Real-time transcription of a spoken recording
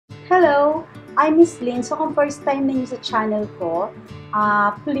Hello, I'm Miss Lynn. So kung first time ninyo sa channel ko,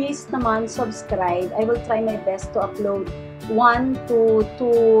 please naman subscribe. I will try my best to upload 1 to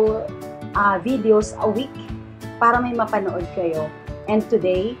 2 videos a week para may mapanood kayo. And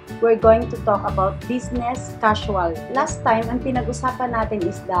today, we're going to talk about business casual. Last time, ang pinag-usapan natin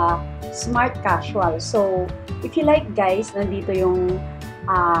is the smart casual. So, if you like guys, nandito yung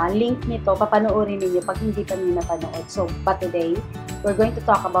link nito, papanoorin niyo pag hindi pa niyo napanood. So, but today, we're going to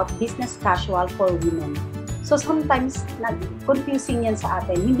talk about business casual for women. So, sometimes, confusing yan sa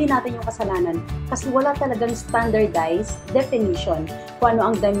atin. Hindi natin yung kasalanan kasi wala talagang standardized definition kung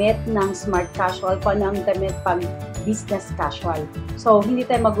ano ang damit ng smart casual, kung ano ang damit pag business casual. So, hindi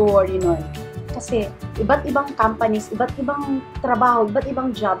tayo mag-worry nun. Kasi, iba't ibang companies, iba't ibang trabaho, iba't ibang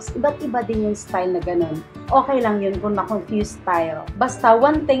jobs, iba't iba din yung style na ganun. Okay lang yun kung na-confuse tayo. Basta,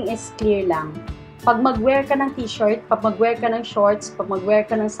 one thing is clear lang. Pag mag-wear ka ng t-shirt, pag mag-wear ka ng shorts, pag mag-wear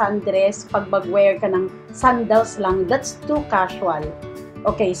ka ng sundress, pag mag-wear ka ng sandals lang, that's too casual.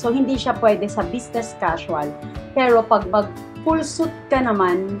 Okay, so hindi siya pwede sa business casual. Pero pag mag-full suit ka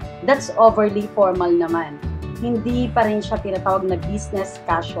naman, that's overly formal naman. Hindi pa rin siya tinatawag na business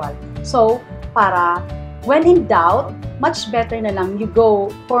casual. So, para when in doubt, much better na lang you go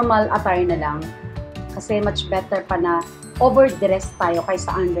formal attire na lang. Kasi much better pa na overdress tayo kaysa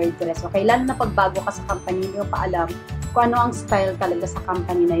underdress. Okay, lalo na pag bago ka sa company, hindi mo pa alam kung ano ang style talaga sa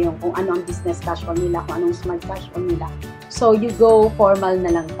company na yun, kung ano ang business casual nila, kung anong smart casual nila. So, you go formal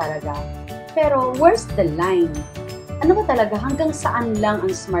na lang talaga. Pero, where's the line? Ano ba talaga? Hanggang saan lang ang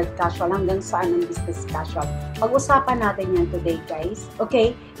smart casual? Hanggang saan ang business casual? Pag-usapan natin yan today, guys.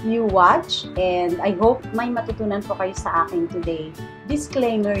 Okay? You watch and I hope may matutunan po kayo sa akin today.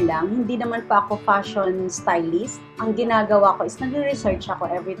 Disclaimer lang, hindi naman pa ako fashion stylist. Ang ginagawa ko is nag-research ako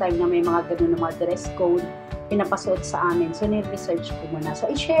every time na may mga ganun na mga dress code pinapasuot sa amin. So, nire-research ko muna. So,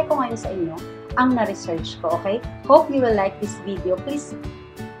 i-share ko ngayon sa inyo ang na-research ko, okay? Hope you will like this video. Please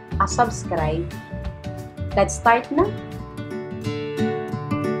subscribe. Let's start na.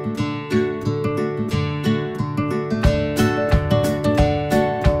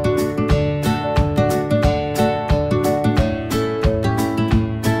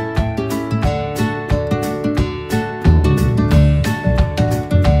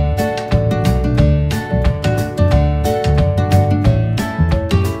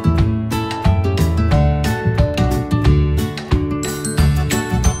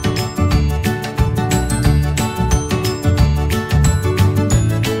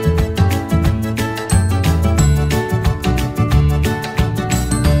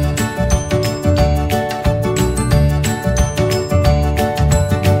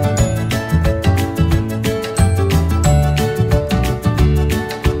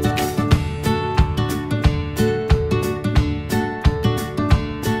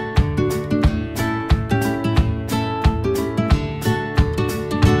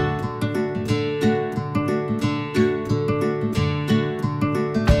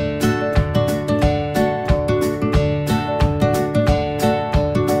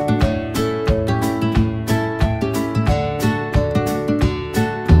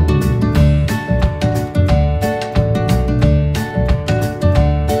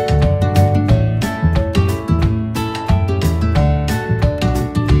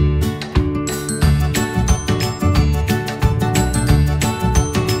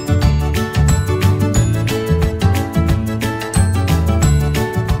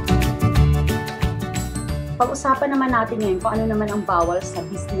 Pag-usapan naman natin ngayon kung ano naman ang bawal sa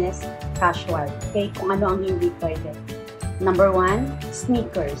business casual. Okay? Kung ano ang hindi pwede. Number 1,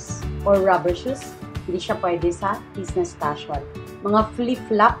 sneakers or rubber shoes. Hindi siya pwede sa business casual. Mga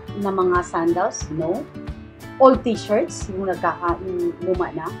flip-flop na mga sandals, no. Old t-shirts, yung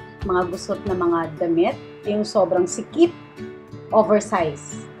nagkaka-luma na. Mga gusot na mga damit, yung sobrang sikip,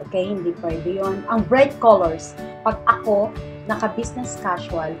 oversize. Okay? Hindi pwede yun. Ang bright colors. Pag ako, naka-business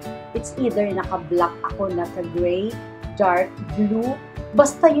casual, it's either naka-black ako, naka-gray, dark, blue,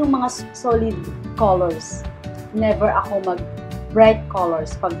 basta yung mga solid colors. Never ako mag-bright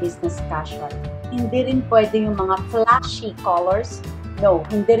colors pag business casual. Hindi rin pwede yung mga flashy colors. No,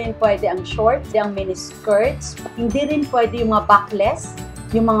 hindi rin pwede ang shorts, ang mini skirts. Hindi rin pwede yung mga backless,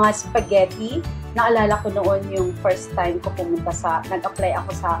 yung mga spaghetti. Naalala ko noon yung first time ko pumunta nag-apply ako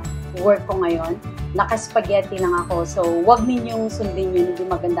sa work ko ngayon. Naka-spaghetti lang ako. So, wag ninyong sundin yun, hindi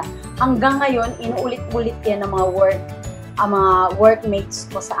maganda. Hanggang ngayon, inuulit-ulit yan ng mga workmates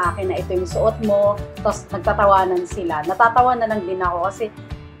ko sa akin na ito yung suot mo, tapos nagtatawanan sila. Natatawa na lang din ako kasi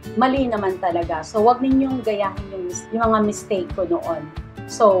mali naman talaga. So, wag ninyong gayahin yung mga mistake ko noon.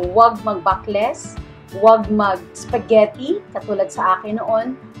 So, wag mag-backless, Huwag mag-spaghetti, katulad sa akin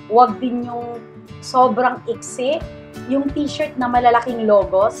noon. Huwag din yung sobrang iksi. Yung t-shirt na malalaking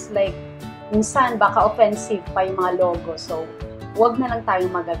logos, like, minsan baka offensive pa yung mga logo. So, huwag na lang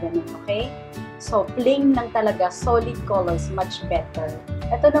tayong magaganon, okay? So, plain lang talaga, solid colors, much better.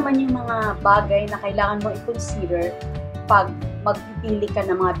 Ito naman yung mga bagay na kailangan mo i-consider pag magpipili ka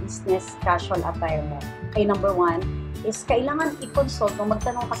ng mga business casual attire mo. Okay, number 1 is kailangan i-consult o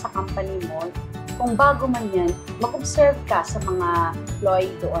magtanong ka sa company mo. Kung bago man yan, mag-observe ka sa mga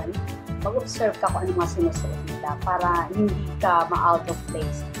employee doon. Mag-observe ka kung ano mga sinusuot nila para hindi ka ma-out of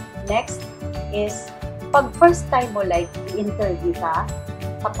place. Next is, pag first time mo like i-interview ka,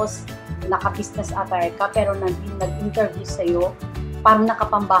 tapos naka-business attire ka, pero nag-interview sa'yo, parang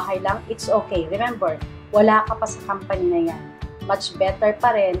nakapambahay lang, it's okay. Remember, wala ka pa sa company na yan. Much better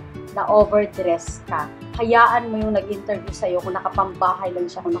pa rin na overdress ka. Hayaan mo yung nag-interview sa'yo kung nakapambahay lang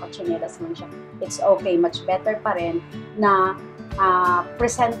siya, kung nakachinelas lang siya. It's okay. Much better pa rin na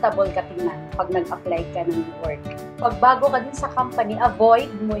presentable ka tingnan pag nag-apply ka ng work. Pag bago ka din sa company, avoid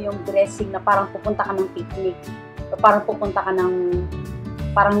mo yung dressing na parang pupunta ka ng picnic o parang pupunta ka ng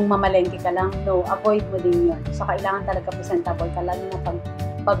parang mamalengke ka lang. No, avoid mo din yun. So, kailangan talaga presentable ka, lalo na pag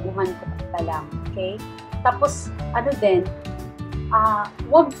baguhan ka lang. Okay? Tapos, ano din,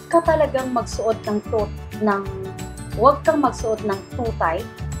 wag ka talagang magsuot wag kang magsuot ng too tight.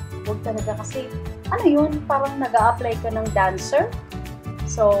 Wag talaga kasi, ano yun, parang nag-a-apply ka ng dancer.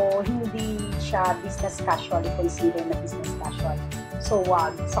 So, hindi siya business casual, i-consider na business casual. So,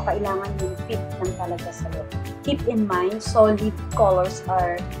 wag. So, kailangan yung fit lang talaga sa'yo. Keep in mind, solid colors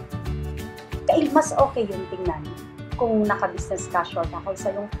are, mas okay yung tingnan kung naka-business casual ka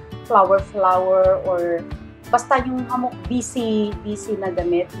kaysa yung flower or basta yung hamok busy na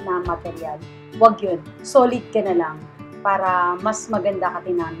damit na material. Wag yun. Solid ka na lang para mas maganda ka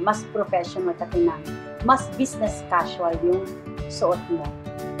tingnan, mas professional ka tingnan, mas business casual yung suot mo.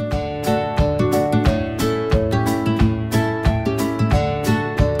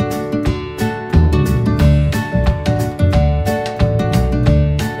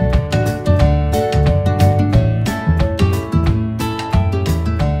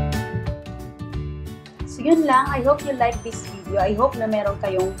 So yun lang, I hope you like this video. I hope na meron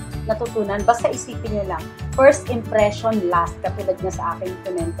kayong natutunan. Basta isipin nyo lang, first impression last, katulad nga sa akin yung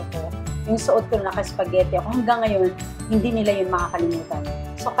komento ko. Yung suot ko na naka-spaghetti ako, hanggang ngayon, hindi nila yun makakalimutan.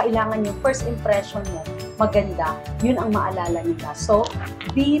 So, kailangan yung first impression mo, maganda, yun ang maalala nila. So,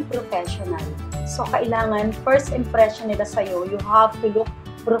 be professional. So, kailangan, first impression nila sa'yo, you have to look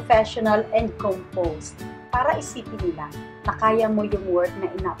professional and composed. Para isipin nila na kaya mo yung work na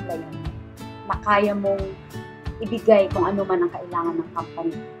ina-applyan mo. Na kaya mong ibigay kung ano man ang kailangan ng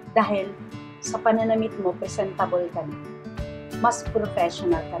company. Dahil sa pananamit mo, presentable ka na. Mas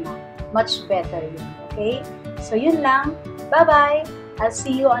professional ka na. Much better yun. Okay? So, yun lang. Bye-bye! I'll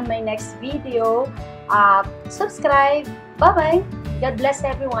see you on my next video. Subscribe. Bye-bye! God bless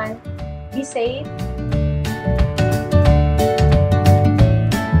everyone. Be safe.